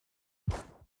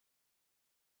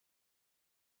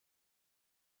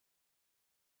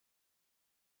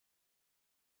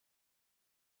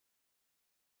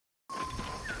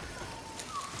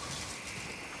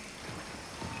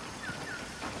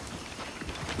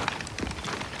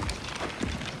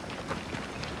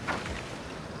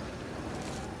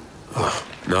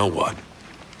Now what?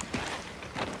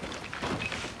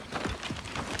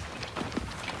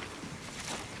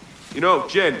 You know,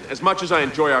 Jin, as much as I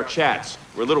enjoy our chats,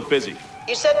 we're a little busy.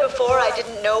 You said before I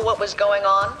didn't know what was going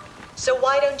on, so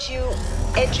why don't you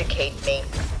educate me?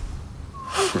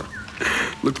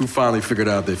 Look who finally figured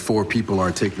out that 4 people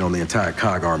aren't taking on the entire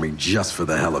COG army just for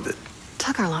the hell of it.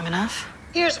 Took her long enough.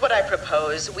 Here's what I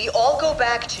propose. We all go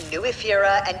back to New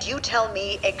Ephyra, and you tell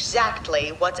me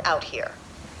exactly what's out here.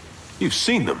 You've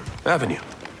seen them, haven't you?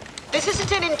 This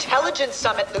isn't an intelligence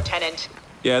summit, Lieutenant.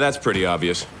 Yeah, that's pretty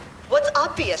obvious. What's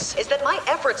obvious is that my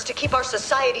efforts to keep our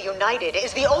society united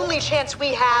is the only chance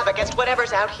we have against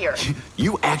whatever's out here.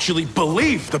 You actually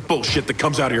believe the bullshit that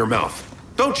comes out of your mouth,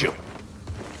 don't you?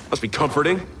 Must be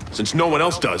comforting, since no one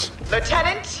else does.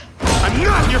 Lieutenant? I'm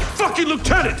not your fucking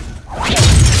lieutenant!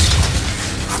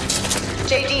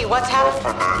 JD, what's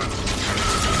happening?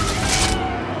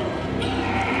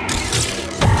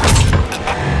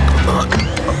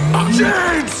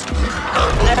 James!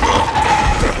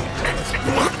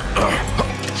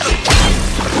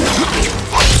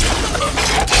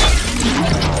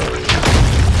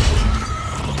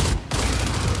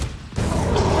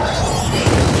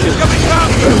 She's coming down!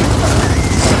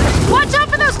 Watch out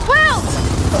for those quills!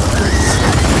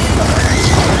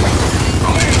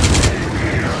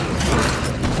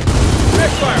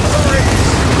 Backfire, sorry!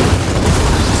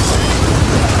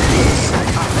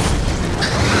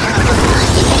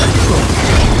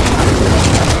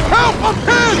 Help! I'm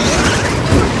hit!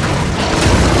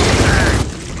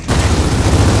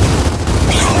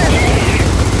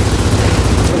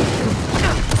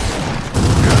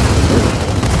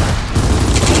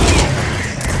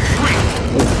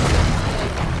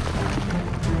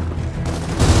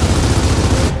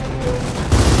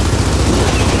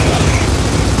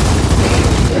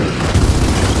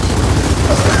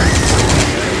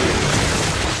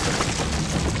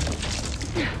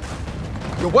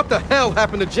 What the hell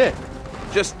happened to Jin?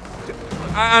 Just...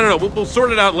 I don't know, we'll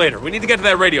sort it out later. We need to get to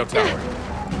that radio tower.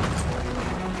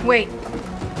 Wait.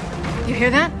 You hear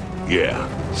that? Yeah,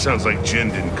 sounds like Jin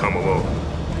didn't come alone.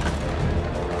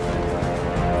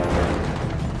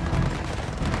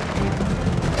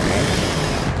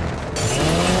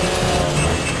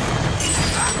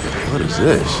 What is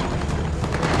this?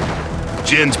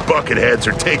 Jin's bucketheads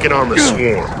are taking on the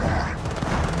swarm.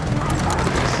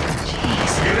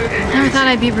 Never thought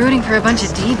I'd be rooting for a bunch of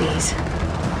DBs.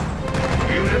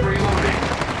 Unit reloading.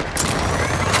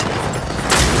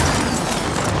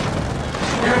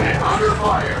 Unit under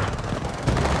fire.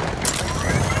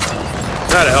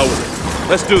 Now to hell with it.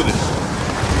 Let's do this.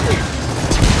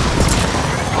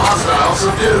 Hostile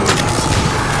subdued.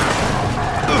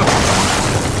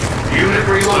 Unit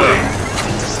reloading.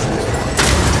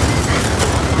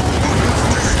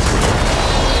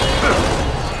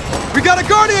 We got a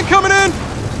Guardian coming in!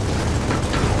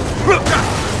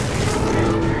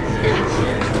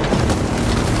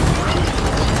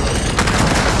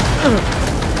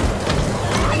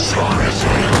 Fire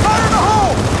in the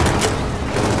hole!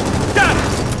 Got it!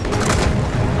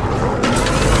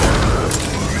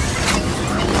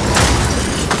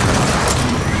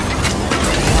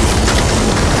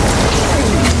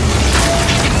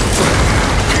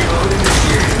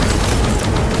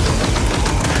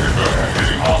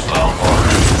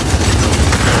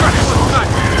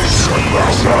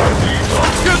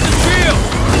 Shoot the shield!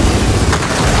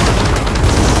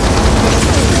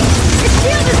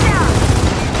 Shield is down!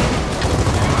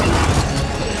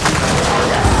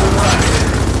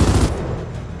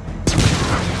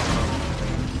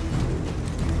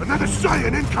 Another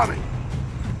Saiyan incoming!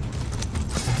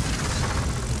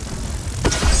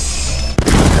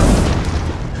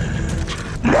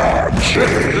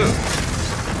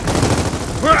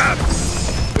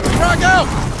 Frag out!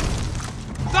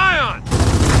 Zion!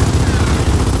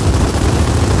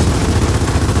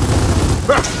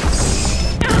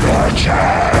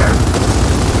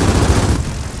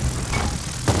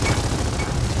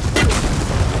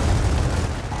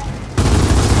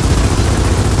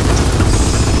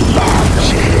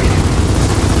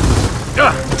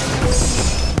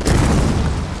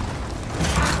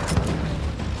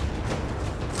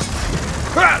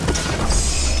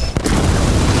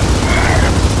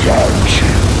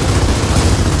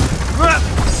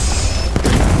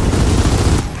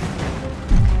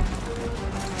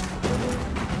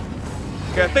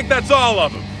 Okay, I think that's all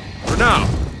of them. For now.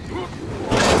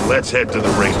 Let's head to the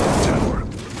radio tower.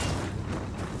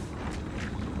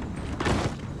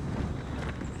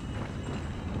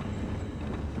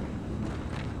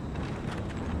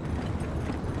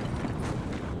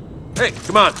 Hey,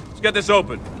 come on. Let's get this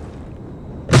open.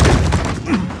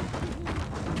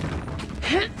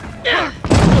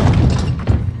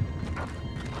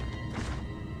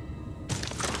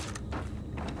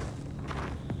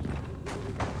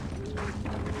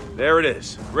 There it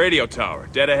is. Radio tower,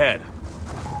 dead ahead.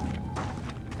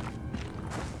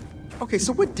 Okay,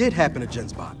 so what did happen to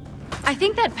Jen's bot? I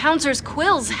think that Pouncer's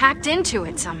quills hacked into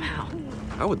it somehow.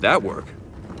 How would that work?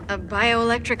 A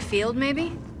bioelectric field,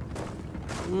 maybe?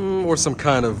 Or some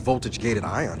kind of voltage-gated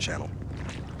ion channel.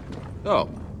 Oh,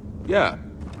 yeah.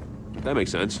 That makes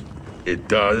sense. It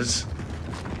does.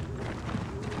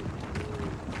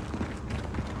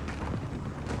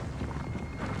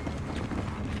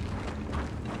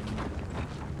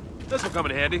 This will come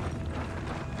in handy.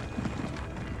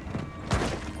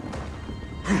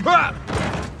 Ah!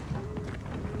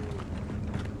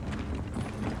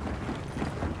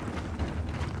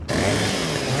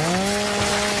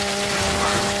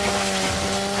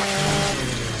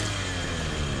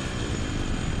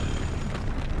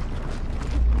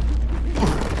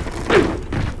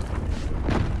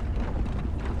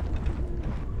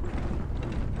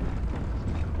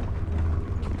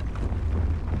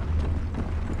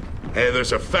 Hey,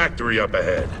 there's a factory up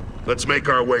ahead. Let's make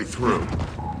our way through.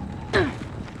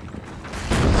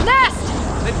 Nest!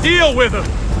 Then deal with him!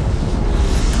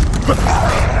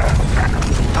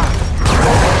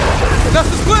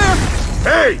 Nest is clear!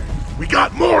 Hey! We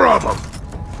got more of them!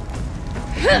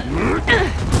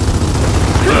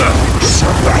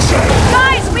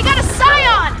 Guys, we got a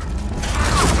Scion!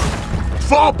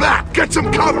 Fall back! Get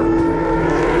some cover!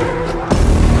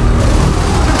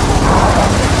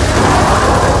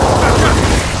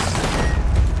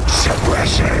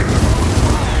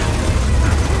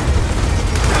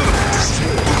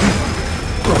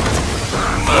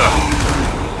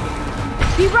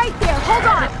 Be right there, hold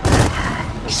on!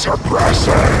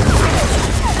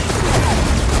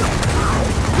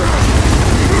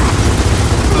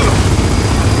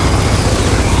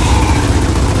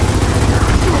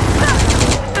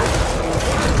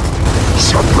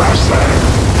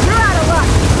 You're out of luck!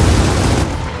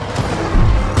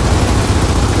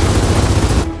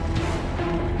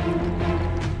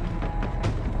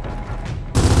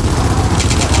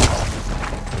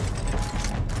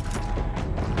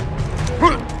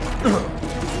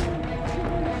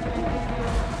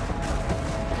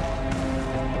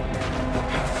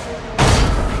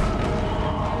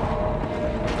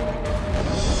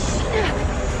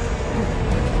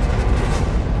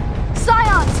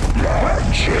 Scions!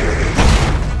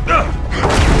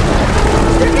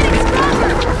 They're getting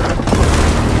stronger!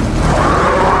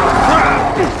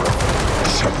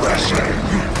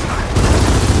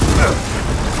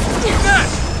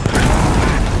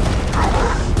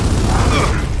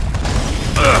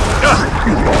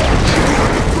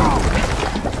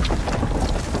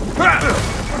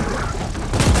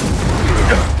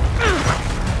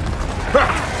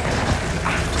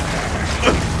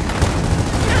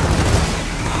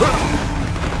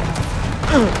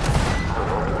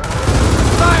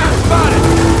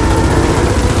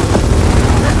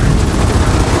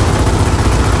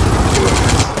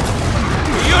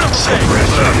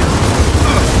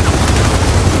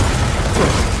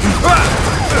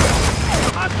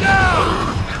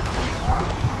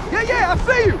 Yeah, I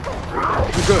see you!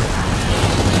 You're good.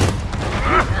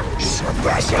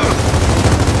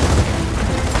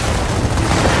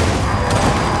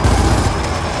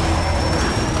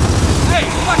 Hey,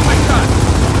 watch my shot!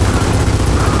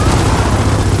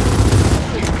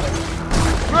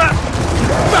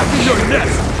 Back to your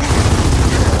nest!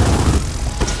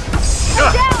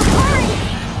 Down, hurry!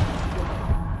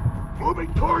 Moving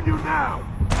toward you now!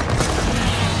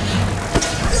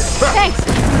 Thanks,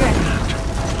 Rick.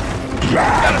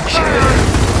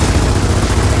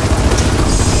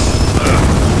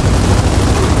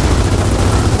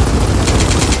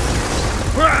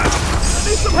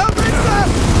 Need some help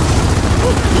inside!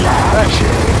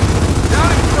 Down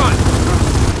in front!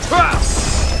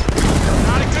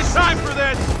 Not a good time for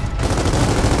this!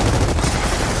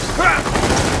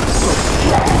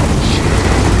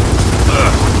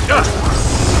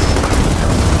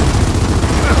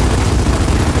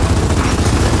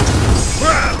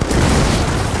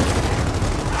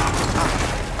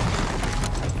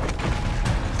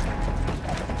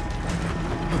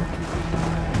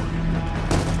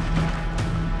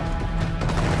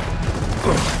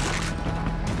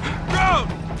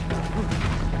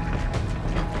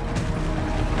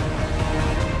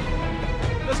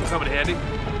 This will come in handy.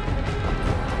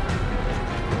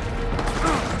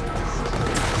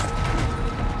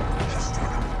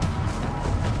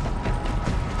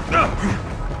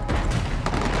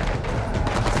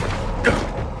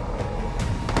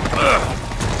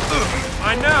 I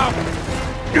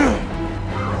know!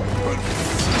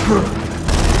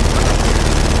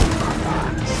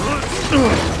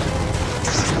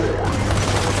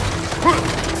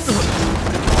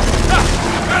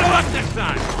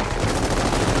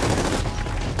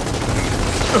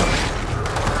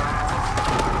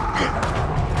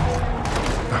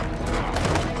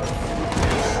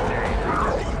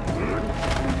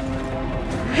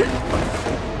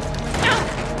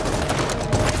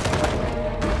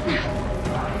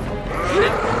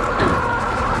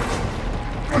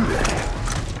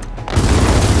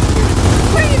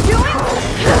 What are you doing?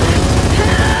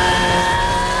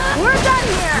 We're done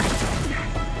here!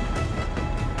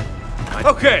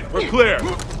 Okay, we're clear.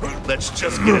 Let's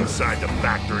just get inside the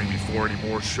factory before any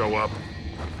more show up.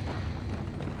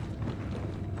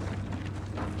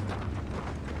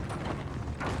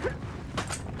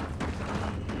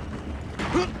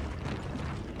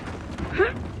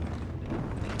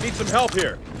 Need some help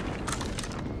here.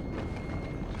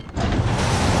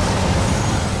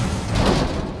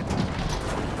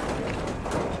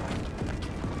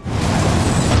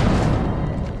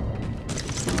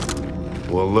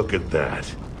 Well, look at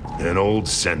that. An old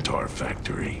Centaur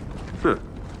factory. Huh.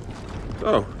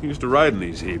 Oh, you used to ride in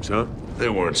these heaps, huh? They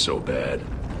weren't so bad.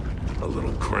 A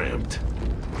little cramped.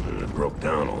 And it broke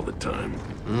down all the time.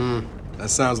 That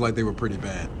sounds like they were pretty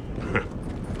bad.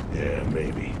 Yeah,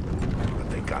 maybe. But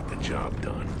they got the job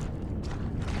done.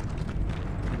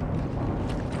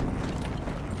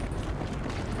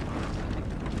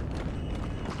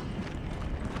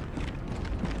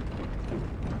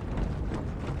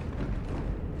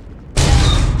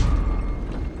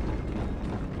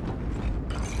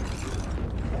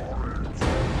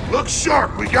 Look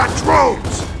sharp, we got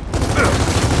drones!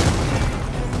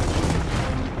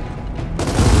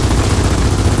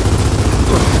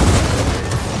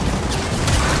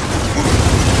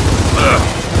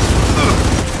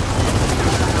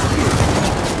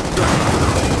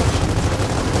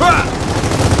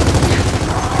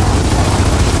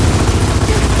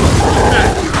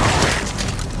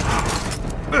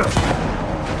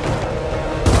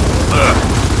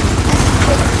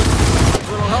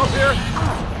 Little help here?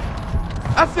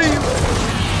 I feel you.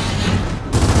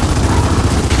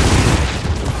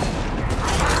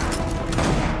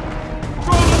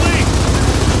 Control the lead!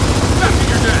 Back to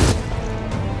your desk!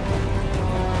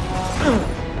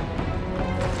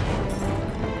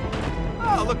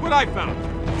 Oh, look what I found!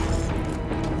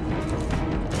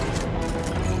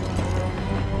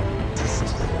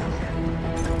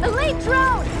 Elite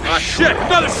drone! Ah, shit!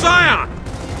 Another Scion!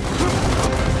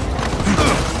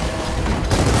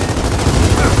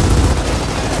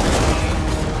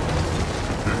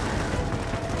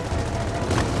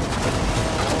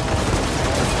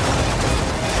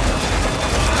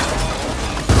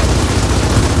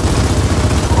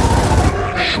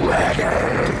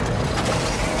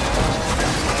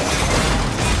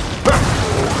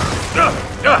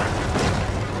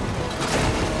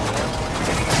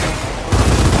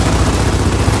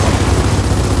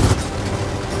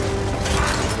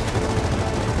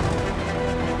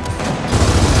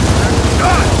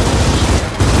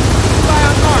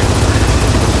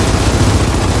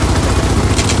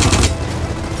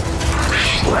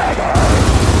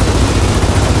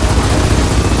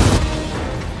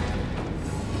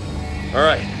 All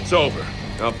right, it's over.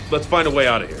 Now, let's find a way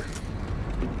out of here.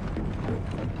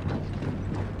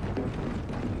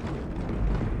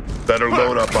 Better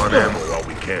load up on ammo while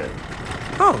we can.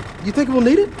 Oh, you think we'll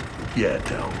need it? Yeah,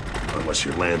 Del. Unless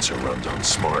your Lancer runs on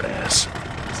smartass.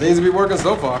 Seems to be working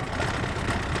so far.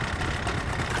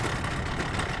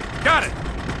 Got it!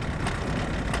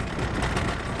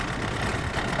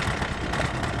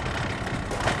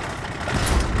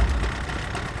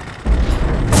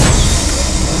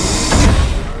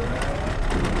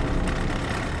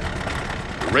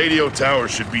 The radio tower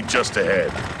should be just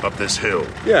ahead, up this hill.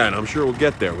 Yeah, and I'm sure we'll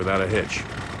get there without a hitch.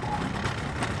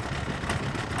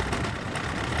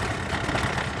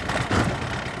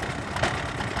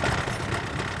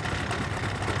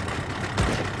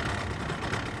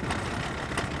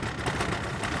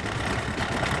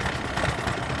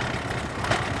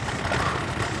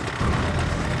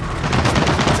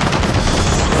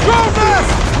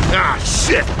 Ah,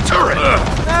 shit! Turret!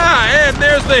 And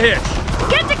there's the hitch!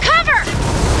 Get to cover!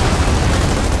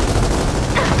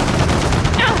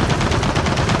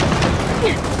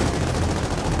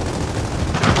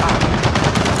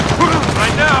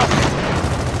 Right now!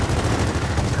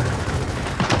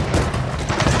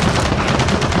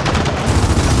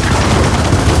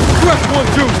 Crush 1, 2!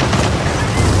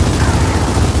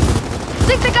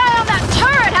 Think the guy on that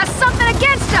turret has something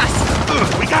against us!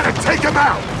 We gotta take him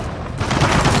out!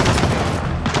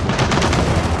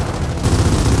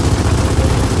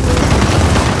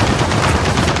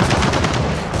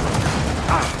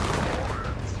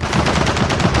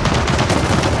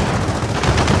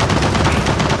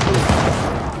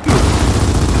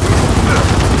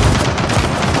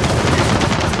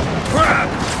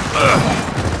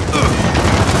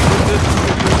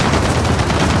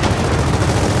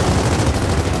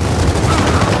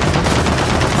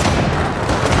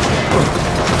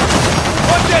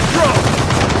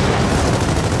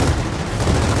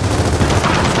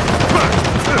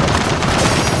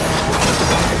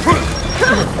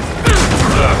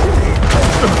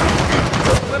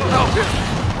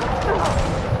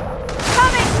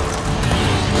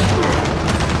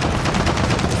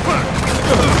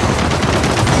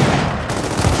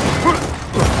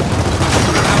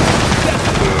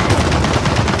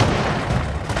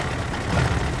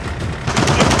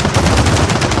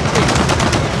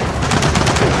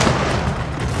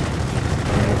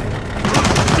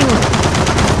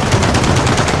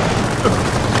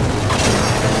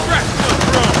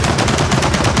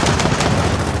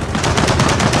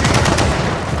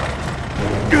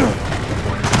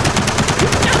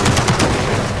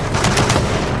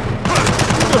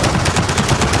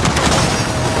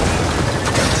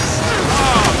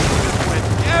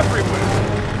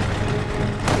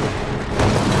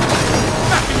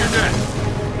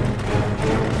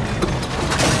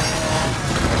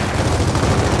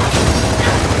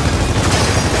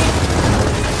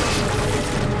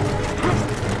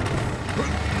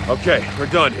 Okay, we're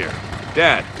done here.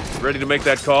 Dad, ready to make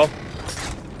that call?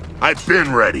 I've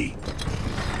been ready.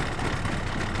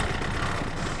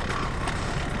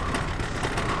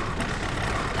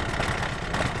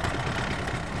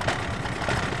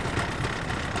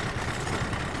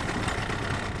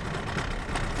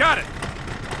 Got it!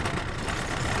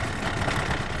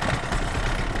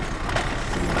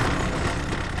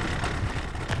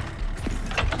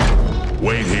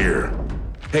 Wait here.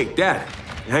 Hey, Dad,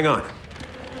 hang on.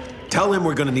 Tell him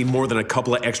we're gonna need more than a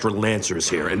couple of extra Lancers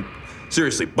here, and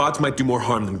seriously, bots might do more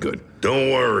harm than good.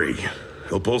 Don't worry.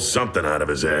 He'll pull something out of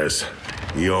his ass.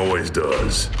 He always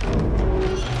does.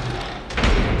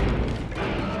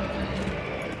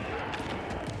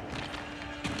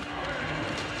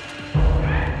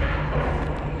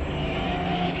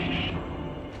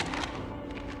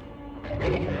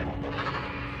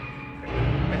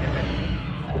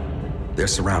 They're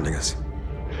surrounding us.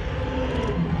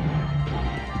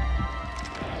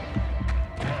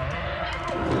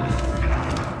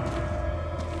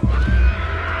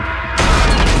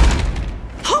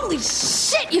 Holy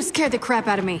shit, you scared the crap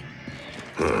out of me.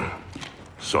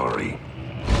 Sorry.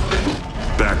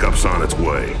 Backup's on its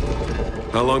way.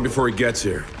 How long before he gets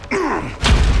here?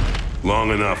 Long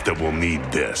enough that we'll need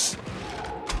this.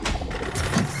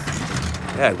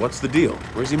 Dad, what's the deal?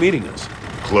 Where's he meeting us?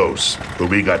 Close, but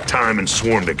we got time and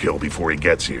Swarm to kill before he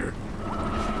gets here.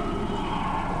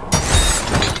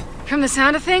 From the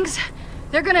sound of things,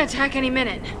 they're gonna attack any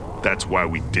minute. That's why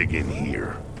we dig in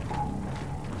here.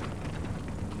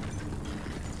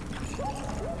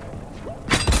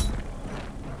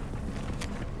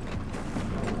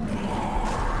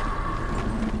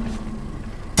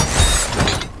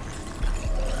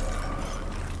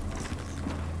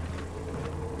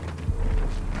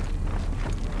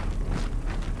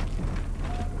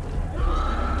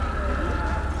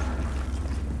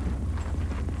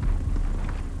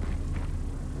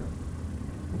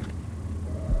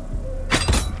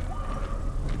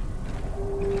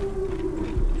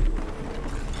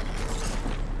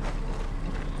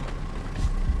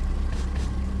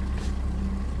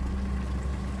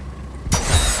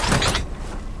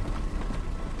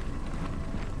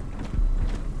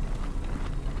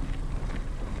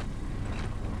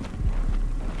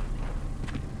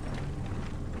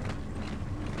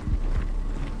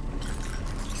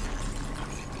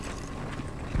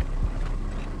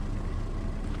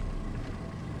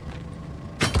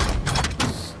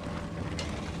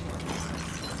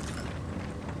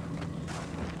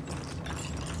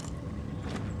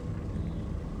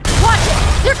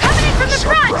 They're coming in from the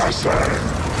front!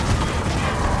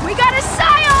 We got a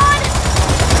Scion!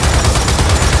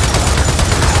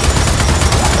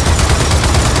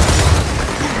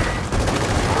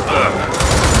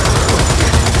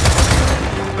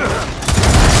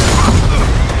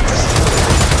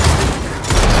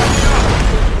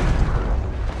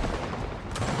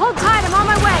 Hold tight, I'm on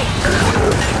my way!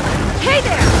 Hey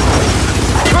there!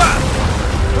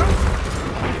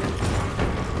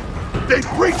 They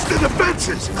breached the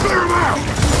defenses! Clear them out!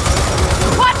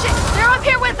 Watch it! They're up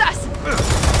here with us!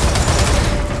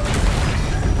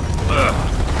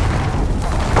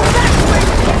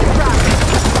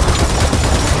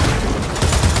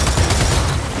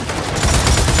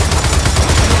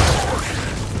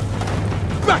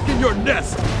 Back in your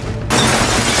nest!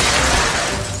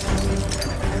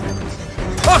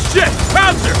 Oh shit!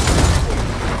 Pouncer!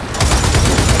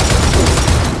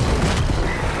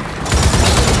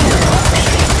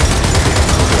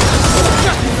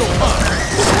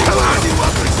 Come on, you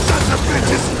ugly sons of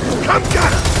bitches! Come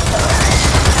get him!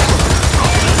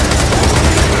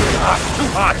 Too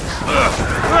hot!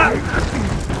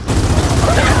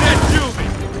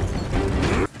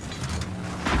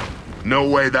 No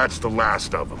way that's the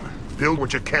last of them. Build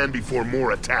what you can before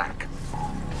more attack.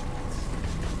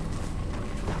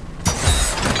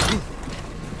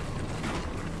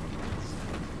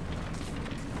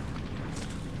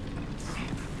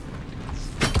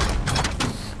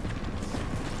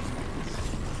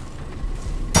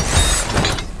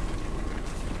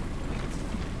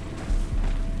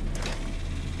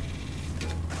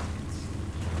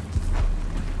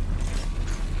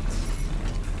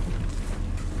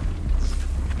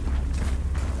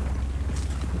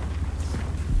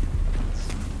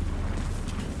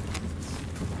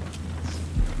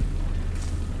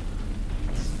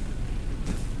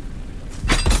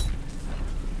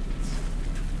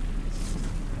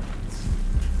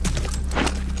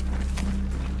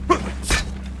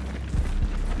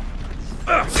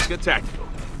 Get tactical.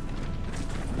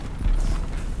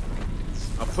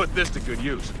 I'll put this to good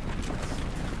use.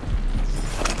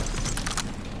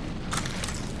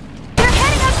 They're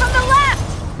hitting us from the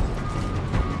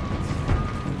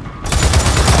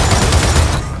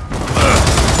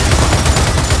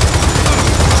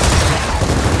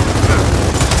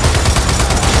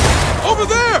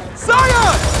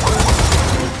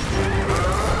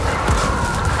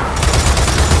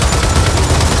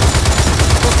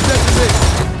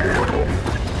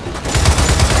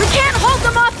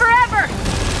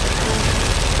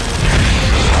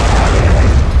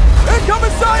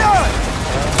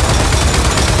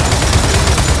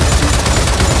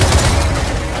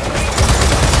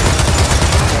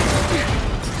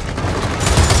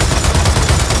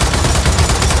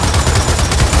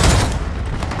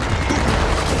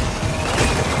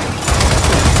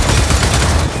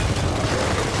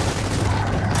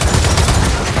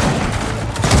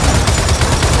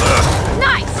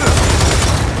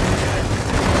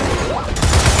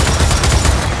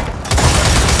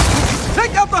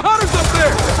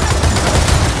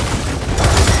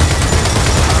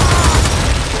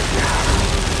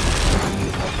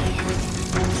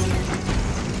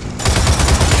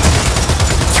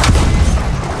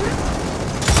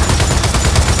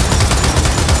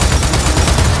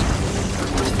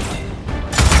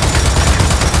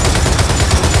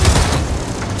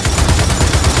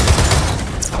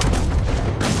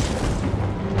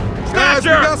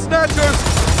Snatcher! We got snatchers!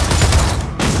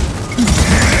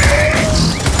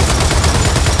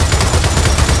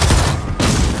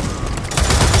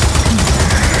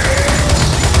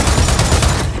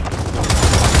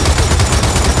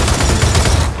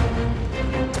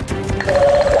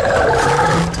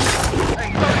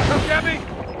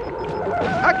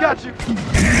 I got you!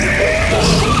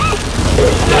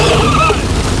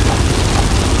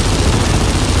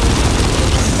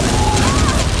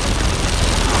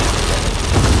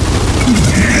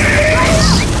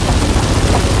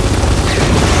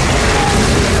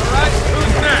 Alright,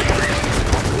 who's next?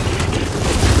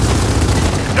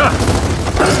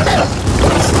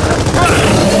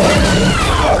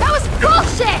 That was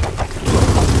bullshit!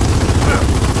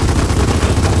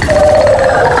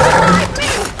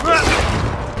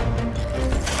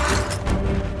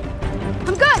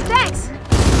 I'm good, thanks!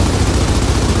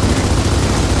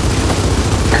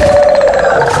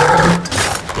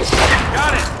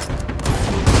 Got it!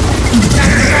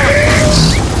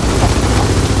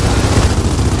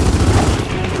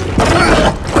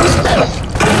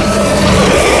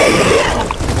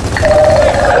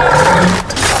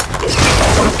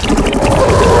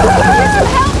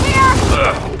 Help here!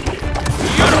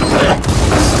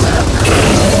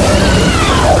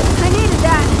 I needed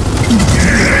that.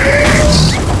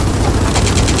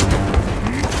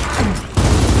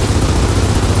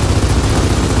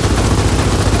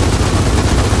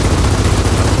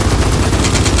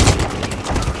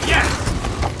 Yes!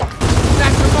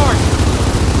 That's the mark!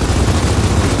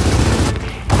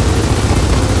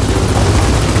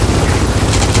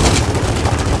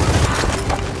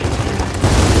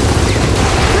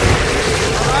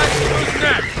 Alright, who's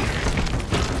next?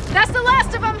 That's the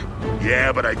last of them!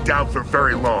 Yeah, but I doubt for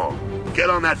very long. Get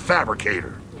on that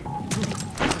fabricator.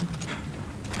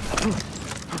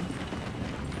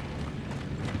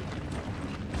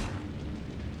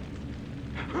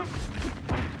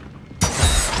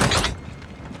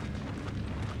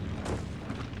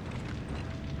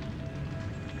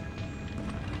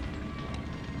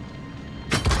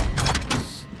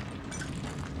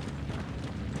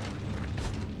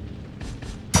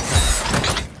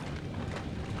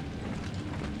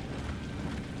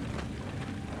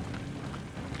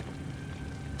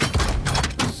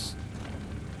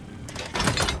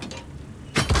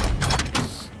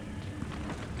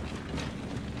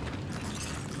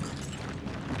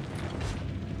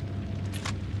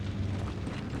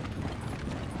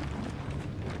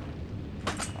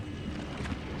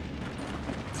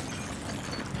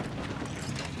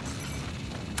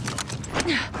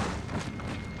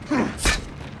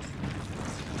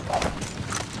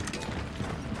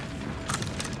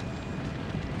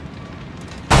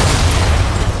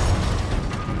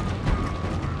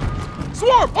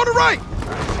 Swarm, on the right!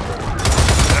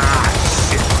 Ah,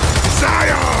 shit!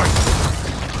 Zion!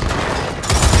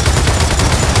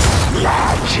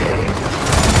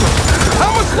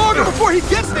 How much longer before he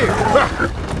gets there?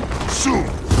 Soon.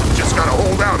 Just gotta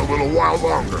hold out a little while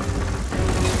longer.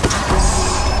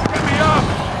 Get me up!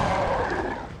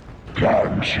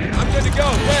 I'm good to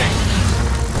go, thanks!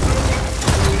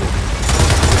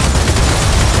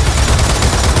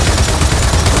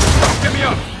 Get me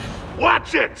up!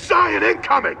 Watch it! Zion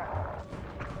incoming!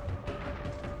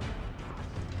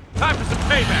 Time for some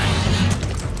payback!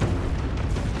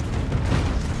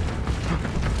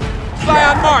 Fly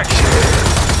on march!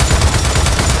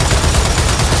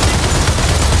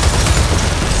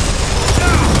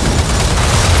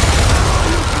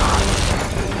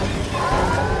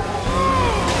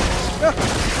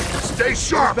 Stay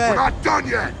sharp! We're not done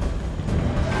yet!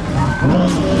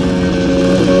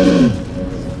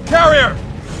 Carrier!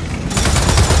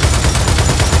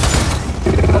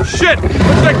 Oh shit!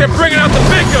 Looks like they're bringing out the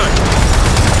big gun!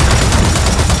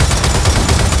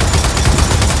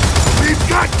 We've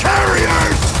got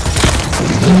carriers!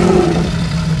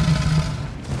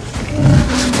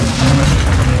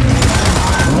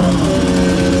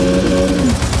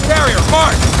 Carrier,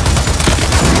 march!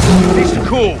 Needs to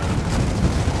cool.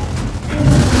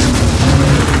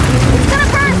 It's gonna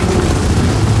burn!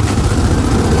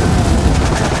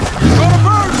 Gonna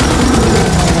burn!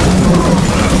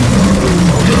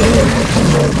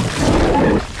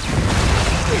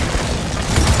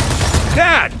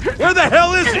 Dad! Where the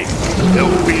hell is he?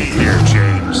 He'll be here,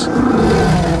 James.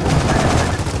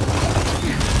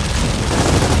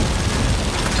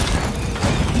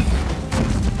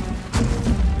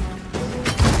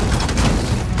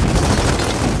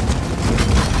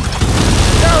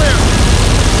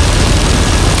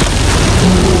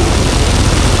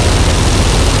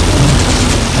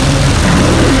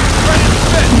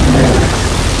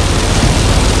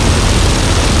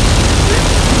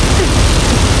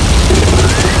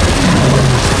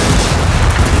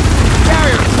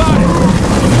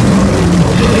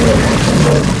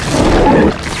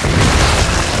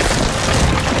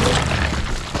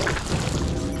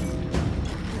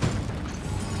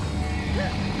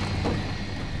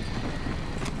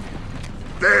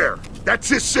 That's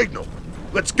his signal.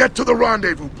 Let's get to the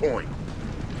rendezvous point.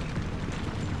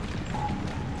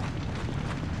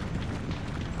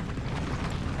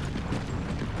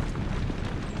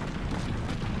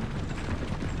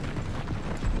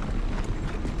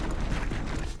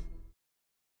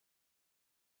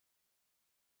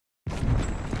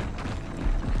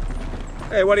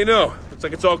 Hey, what do you know? Looks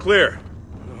like it's all clear.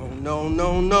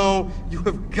 No. You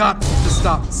have got to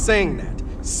stop saying that.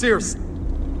 Seriously.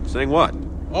 Saying what?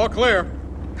 All clear.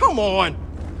 Come on.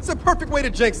 It's a perfect way to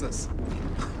jinx us.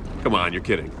 Come on, you're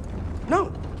kidding.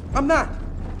 No, I'm not.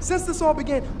 Since this all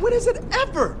began, when has it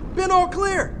ever been all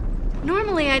clear?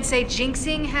 Normally, I'd say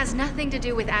jinxing has nothing to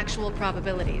do with actual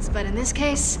probabilities, but in this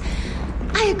case,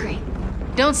 I agree.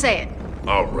 Don't say it.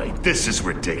 All right, this is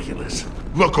ridiculous.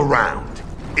 Look around.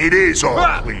 It is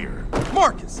all clear.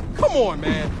 Marcus, come on,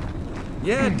 man.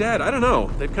 Yeah, Dad, I don't know.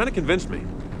 They've kind of convinced me.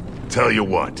 Tell you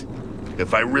what,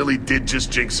 if I really did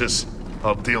just jinx us,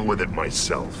 I'll deal with it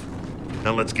myself.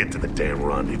 Now let's get to the damn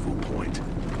rendezvous point.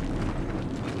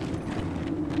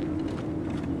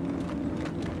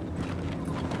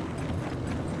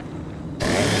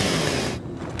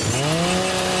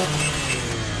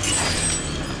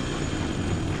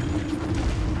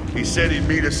 He said he'd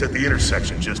meet us at the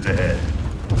intersection just ahead.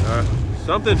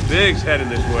 Something big's heading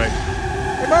this way.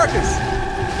 Hey, Marcus,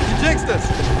 you jinxed us.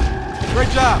 Great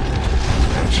job.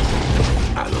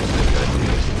 I don't think I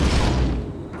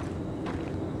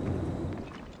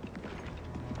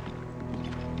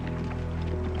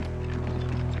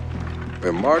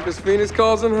When Marcus Phoenix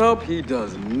calls in help, he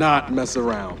does not mess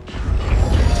around.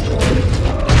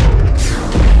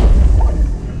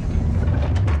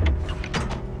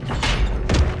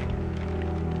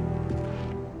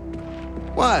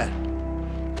 What?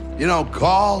 You don't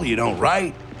call, you don't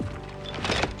write?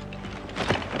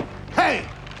 Hey,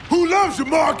 who loves you,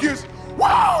 Marcus?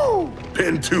 Woo!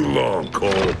 Been too long,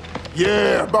 Cole.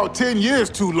 Yeah, about 10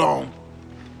 years too long.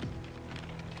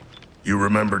 You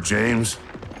remember James?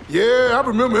 Yeah, I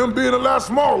remember him being a lot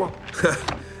smaller.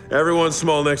 Everyone's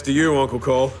small next to you, Uncle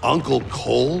Cole. Uncle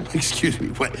Cole? Excuse me,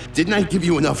 what? Didn't I give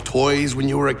you enough toys when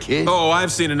you were a kid? Oh,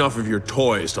 I've seen enough of your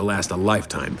toys to last a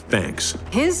lifetime, thanks.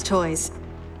 His toys.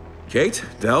 Kate,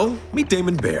 Dell, meet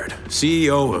Damon Baird,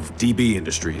 CEO of DB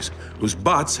Industries, whose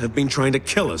bots have been trying to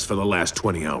kill us for the last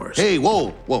 20 hours. Hey,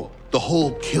 whoa. The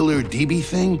whole killer DB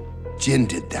thing? Jin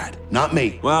did that, not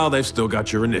me. Well, they've still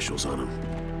got your initials on them.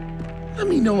 Let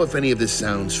me know if any of this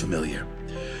sounds familiar.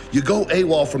 You go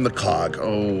AWOL from the COG,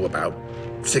 about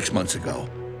 6 months ago,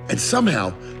 and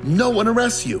somehow no one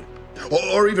arrests you.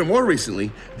 Or even more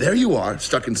recently, there you are,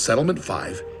 stuck in Settlement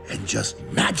 5, and just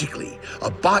magically, a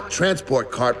bot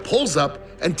transport cart pulls up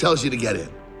and tells you to get in.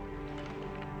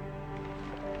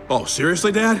 Oh,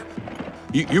 seriously, Dad?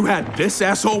 You had this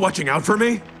asshole watching out for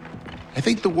me? I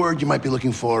think the word you might be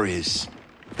looking for is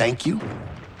thank you.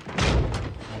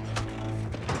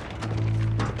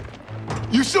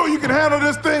 You sure you can handle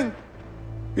this thing?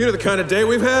 You know the kind of day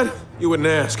we've had? You wouldn't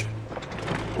ask.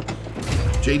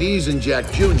 JD's and Jack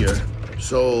Jr.,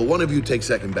 so one of you take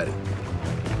second betting.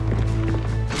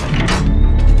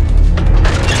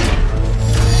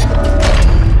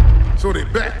 So they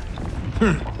back.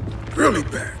 Really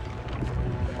back.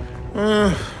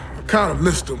 I kind of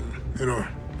missed them in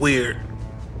a weird,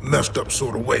 messed up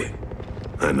sort of way.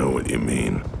 I know what you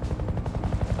mean.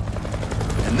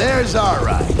 And there's our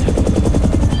ride.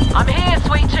 I'm here,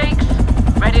 sweet cheeks.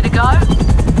 Ready to go?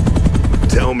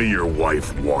 Tell me your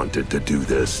wife wanted to do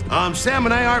this. Sam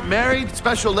and I aren't married.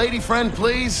 Special lady friend,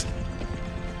 please.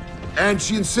 And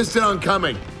she insisted on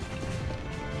coming.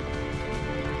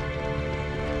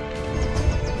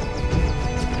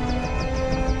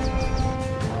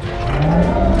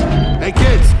 Hey,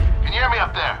 kids. Can you hear me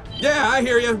up there? Yeah, I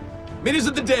hear you. Meet us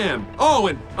at the dam. Oh,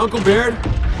 and Uncle Baird.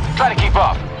 Try to keep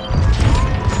up.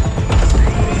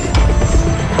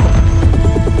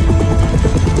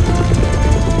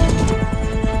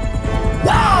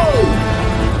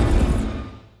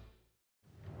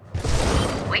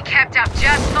 We kept up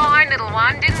just fine, little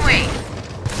one, didn't we?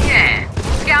 Yeah.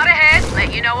 Scout ahead,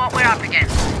 let you know what we're up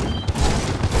against.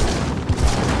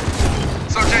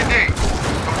 So, JD,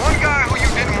 the one guy who you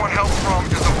didn't want help from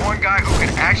is the one guy who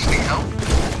can actually help?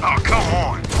 Oh, come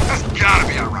on. That's gotta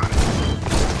be ironic.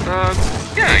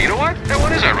 Yeah, you know what? That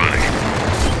one is ironic.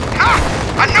 Ha!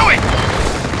 I knew it!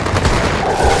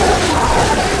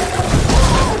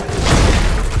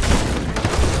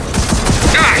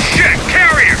 Ah, shit!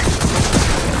 Carrier!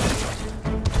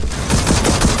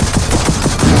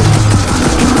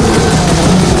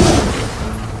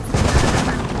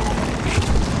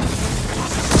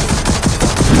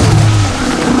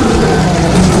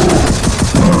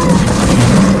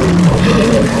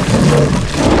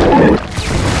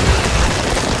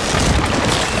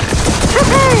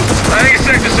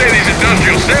 safe to say these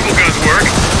industrial sample guns work.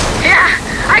 Yeah,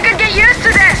 I could get used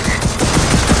to this.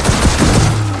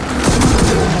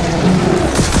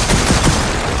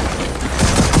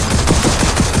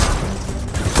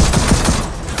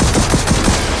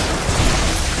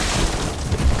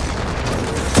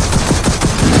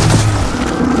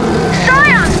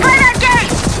 Scions, by that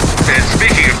gate! And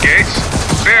speaking of gates,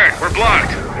 Barrett, we're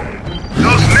blocked.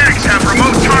 Those mechs have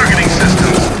remote targeting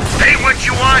systems. Pay what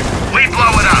you want, we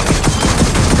blow it up.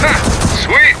 Huh,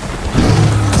 sweet.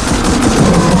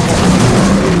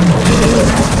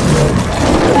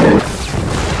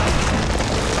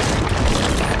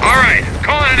 All right,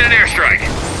 calling it an airstrike.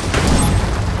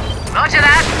 Roger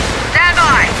that. Stand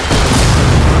by.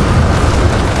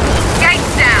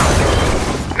 Gates down.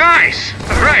 Nice.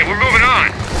 All right, we're moving on.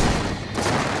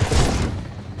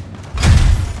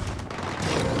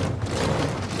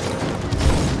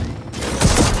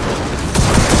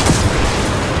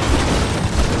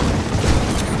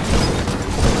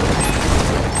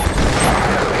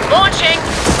 Launching.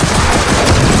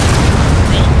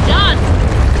 It's done.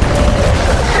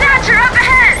 Snatcher up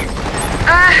ahead.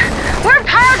 We're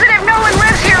positive no one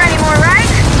lives here anymore, right?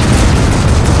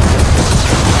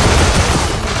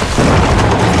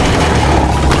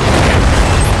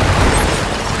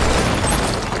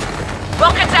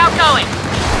 Rockets outgoing.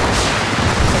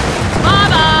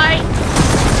 Bye-bye.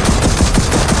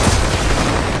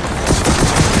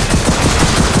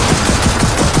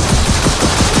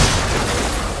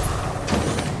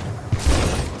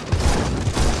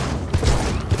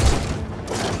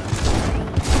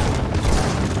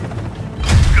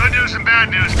 Good news and bad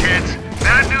news, kids.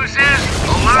 Bad news is,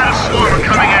 a lot of swarm are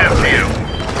coming after you.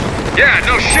 Yeah,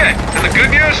 no shit. And the good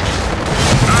news?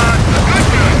 The good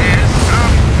news is,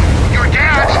 your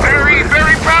dad's very,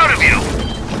 very proud of you.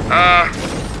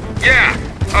 Yeah.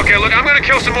 Okay, look, I'm gonna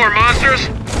kill some more monsters.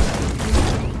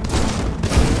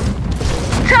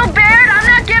 Tell Baird I'm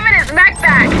not giving his mech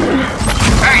back.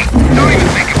 Hey, don't even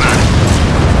think about it.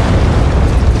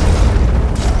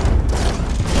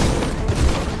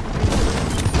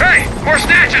 Hey, more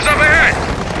snatches up ahead.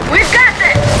 We've got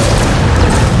this.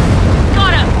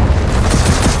 Got him.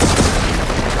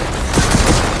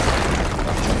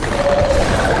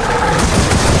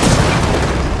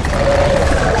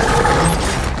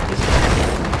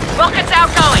 Rockets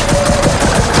outgoing.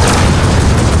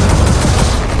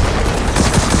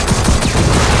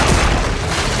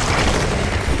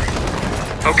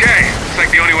 Okay, looks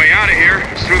like the only way out of here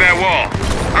is through that wall.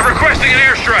 I'm requesting an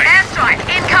airstrike. Airstrike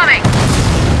incoming.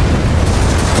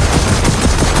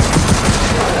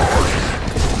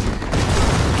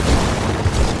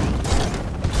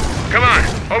 Come on,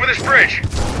 over this bridge.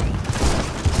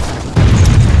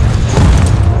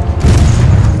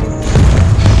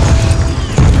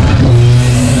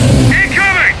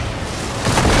 Incoming!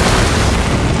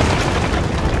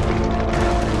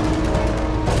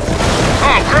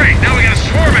 Oh, great, now we got a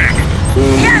swarm mech.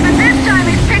 Yeah, but this time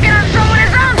he's picking on someone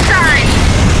his own side.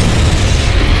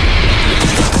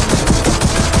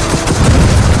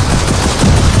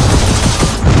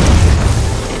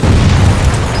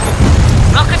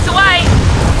 Rockets away.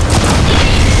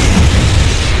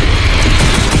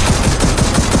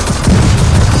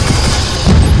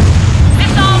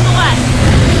 Missiles away.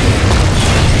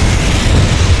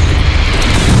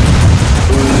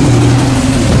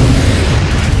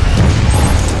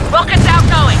 Rockets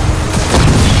outgoing.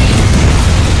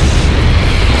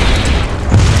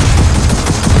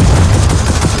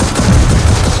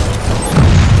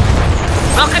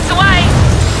 Rockets away.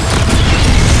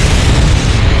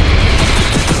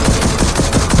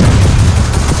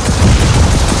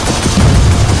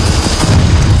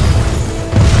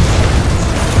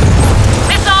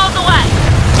 Missiles away.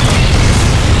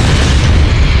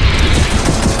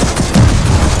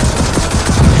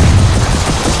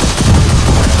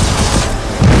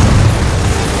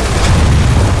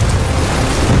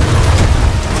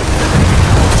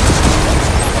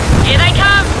 Here they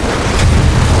come.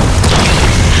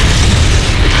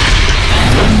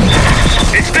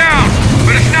 It's down,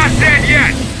 but it's not dead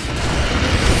yet.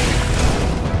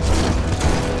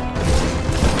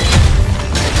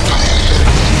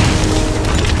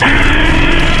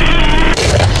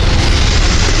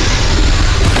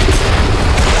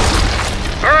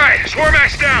 All right, swarm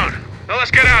mech's down. Now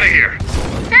let's get out of here.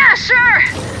 Yeah, sure.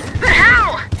 But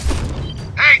how?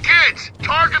 Hey, kids,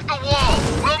 target the wall.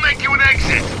 We'll make you an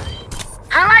exit.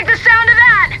 I like the sound of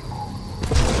that.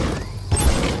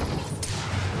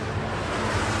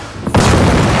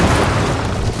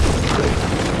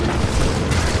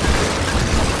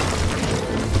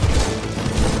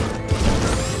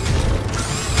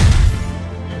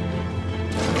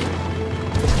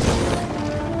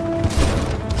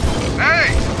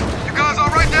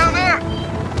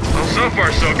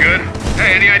 far so good.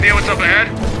 Hey, any idea what's up ahead?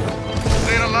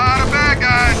 Seen a lot of bad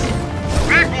guys.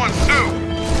 Big ones, too.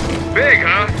 Big,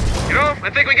 huh? You know, I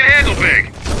think we can handle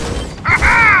big.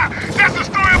 Ha-ha! That's the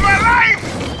story of my life!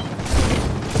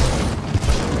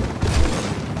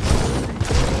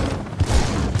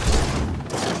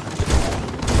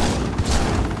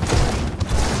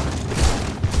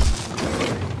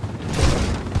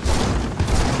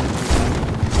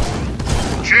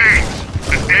 James,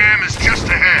 the dam is just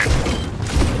ahead.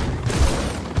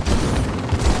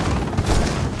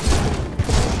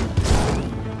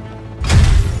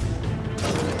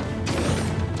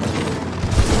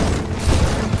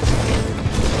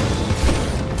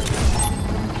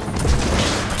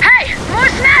 Hey, more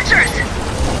snatchers!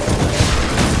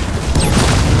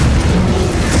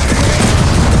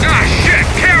 Ah, shit!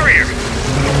 Carrier!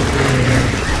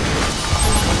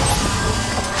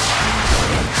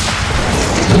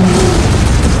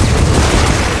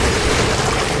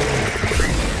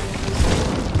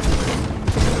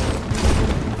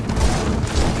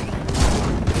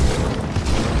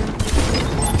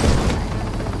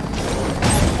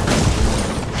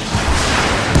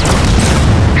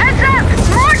 Heads up!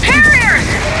 More carriers!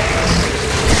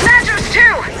 Snatchers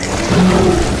too!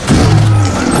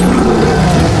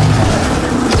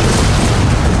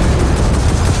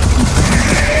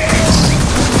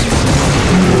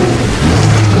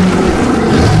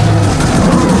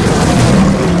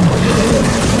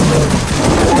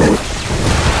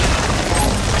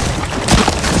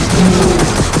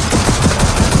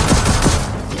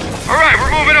 Alright,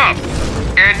 we're moving up.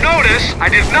 And notice, I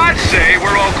did not say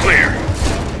we're all clear.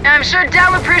 I'm sure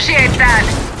Del appreciates that.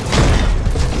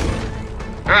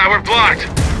 Ah, we're blocked.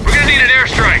 We're gonna need an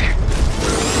airstrike.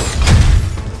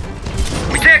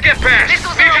 We can't get past.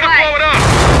 Missiles Need are you to away. blow it up.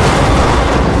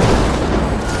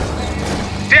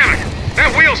 Damn it.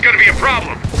 That wheel's gonna be a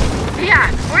problem. Yeah,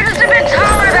 we're just a bit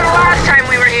taller than the last time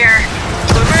we were here.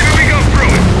 So maybe we go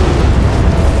through it.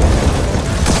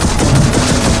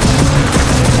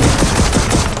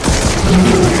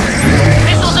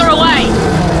 Missiles are away.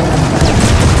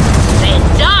 They're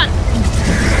done.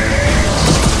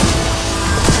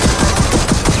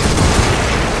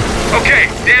 Okay,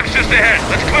 dam's just ahead.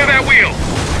 Let's clear that wheel.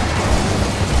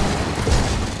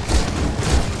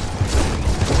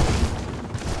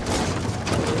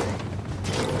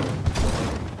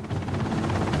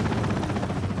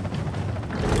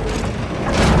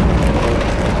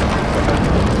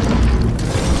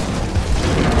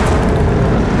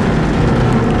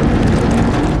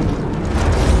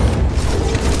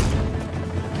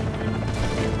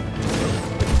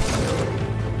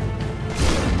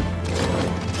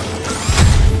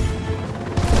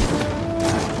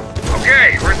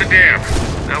 Okay, we're at the dam.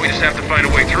 Now we just have to find a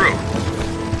way through.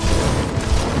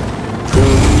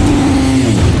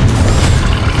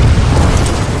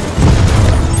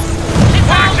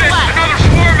 Watch it! Another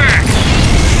Swarmax!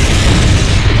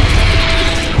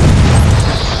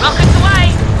 Rockets away.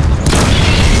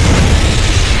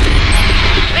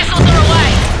 Missiles are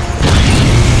away.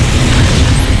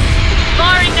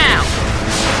 Firing now.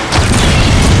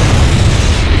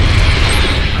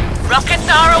 Rockets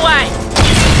are away.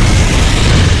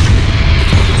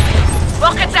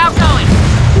 Rockets outgoing.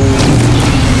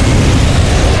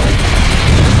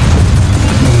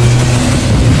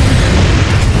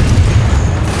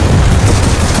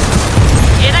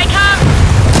 Here they come.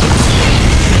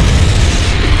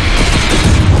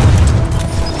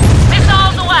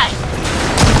 Missiles away.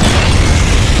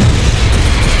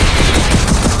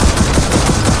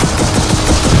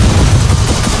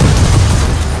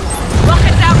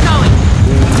 Rockets outgoing.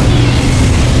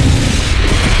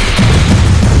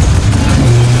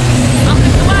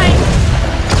 Rockets away.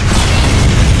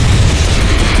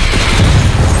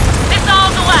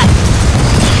 Missiles away.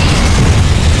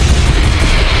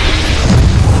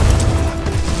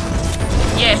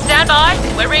 Yeah, stand by.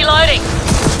 We're reloading.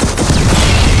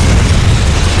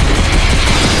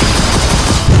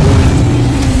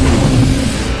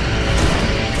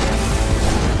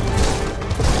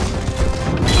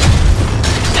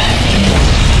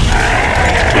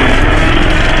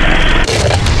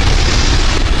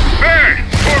 Bird!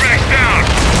 Swarmax down!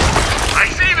 I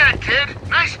see that, kid.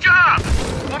 Nice job.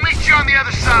 We'll meet you on the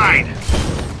other side.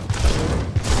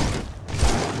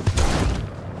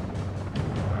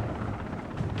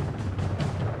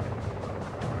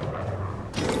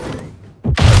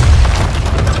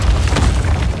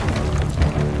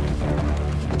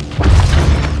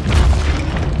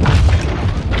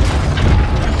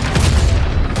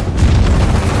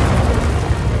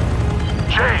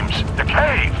 James, the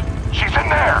cave. She's in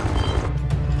there.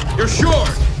 You're sure?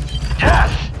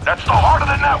 Yes, that's the heart of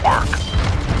the network.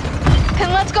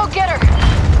 Let's go get her.